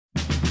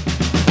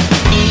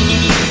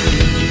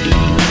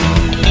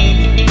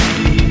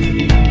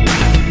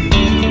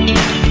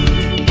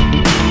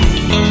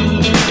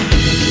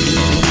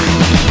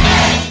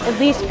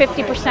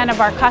50%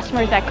 of our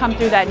customers that come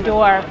through that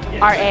door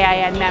are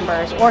AIN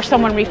members or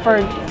someone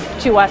referred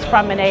to us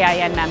from an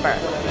AIN member.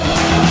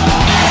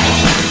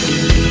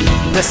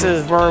 This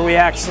is where we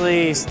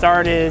actually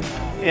started,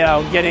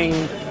 getting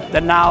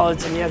the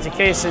knowledge and the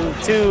education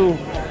to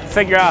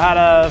figure out how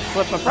to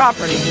flip a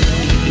property.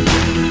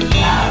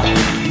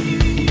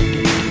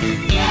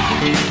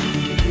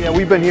 Yeah,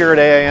 we've been here at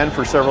AIN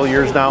for several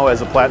years now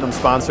as a platinum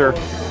sponsor.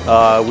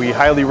 We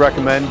highly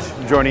recommend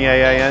joining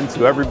AIN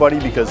to everybody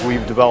because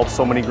we've developed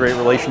so many great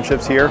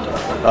relationships here.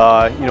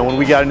 When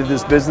we got into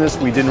this business,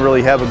 we didn't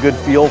really have a good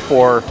feel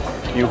for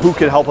who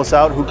could help us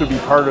out, who could be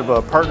part of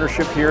a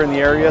partnership here in the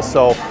area.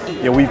 So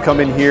we've come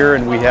in here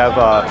and we have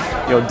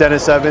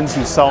Dennis Evans,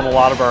 who's selling a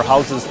lot of our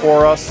houses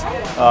for us.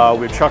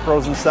 We have Chuck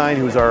Rosenstein,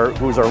 who's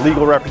our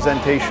legal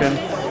representation.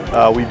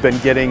 We've been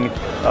getting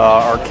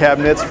our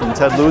cabinets from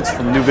Ted Lutz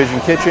from New Vision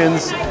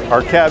Kitchens,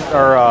 our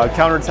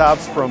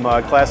countertops from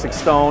Classic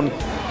Stone.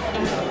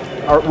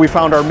 We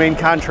found our main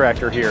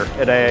contractor here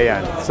at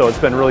AIN, so it's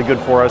been really good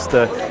for us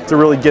to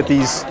really get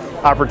these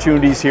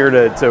opportunities here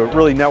to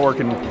really network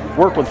and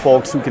work with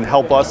folks who can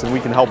help us and we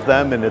can help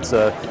them, and it's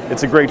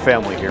a great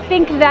family here. I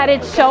think that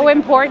it's so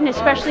important,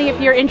 especially if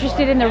you're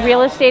interested in the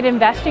real estate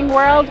investing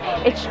world.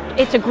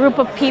 It's a group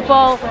of people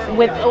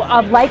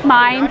of like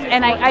minds,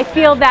 and I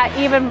feel that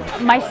even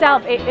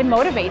myself, it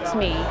motivates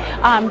me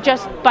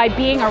just by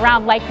being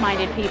around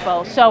like-minded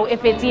people. So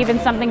if it's even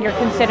something you're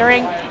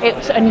considering,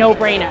 it's a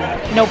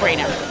no-brainer,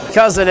 no-brainer.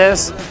 Because of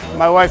this,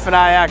 my wife and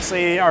I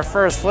actually, our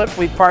first flip,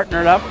 we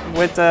partnered up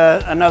with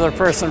another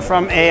person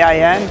from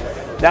AIN.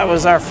 That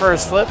was our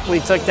first flip. We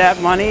took that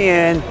money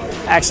and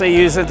actually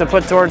used it to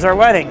put towards our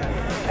wedding.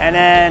 And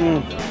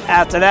then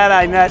after that,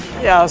 I met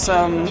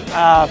some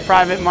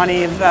private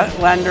money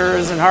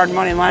lenders and hard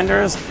money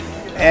lenders,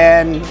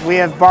 and we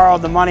have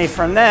borrowed the money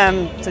from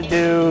them to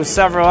do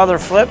several other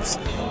flips.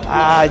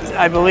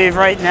 I believe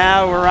right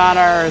now we're on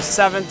our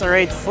 7th or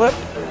 8th flip.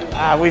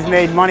 We've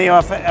made money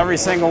off of every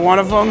single one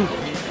of them.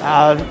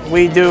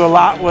 We do a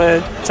lot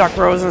with Chuck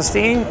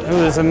Rosenstein, who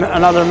is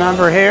another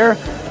member here.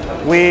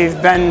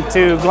 We've been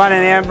to Glenn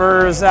and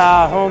Amber's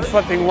home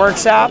flipping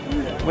workshop.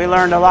 We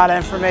learned a lot of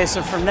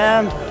information from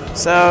them.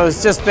 So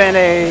it's just been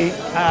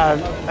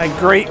a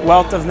great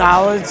wealth of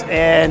knowledge,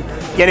 and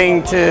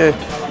getting to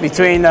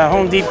between the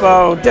Home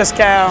Depot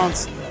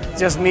discounts,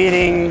 just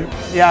meeting,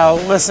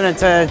 listening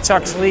to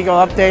Chuck's legal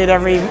update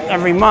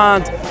every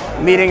month,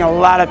 meeting a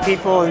lot of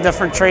people in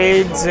different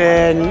trades,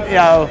 and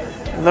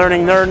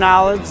learning their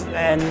knowledge,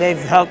 and they've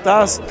helped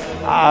us.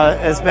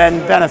 It's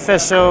been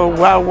beneficial,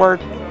 well worth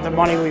the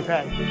money we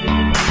pay.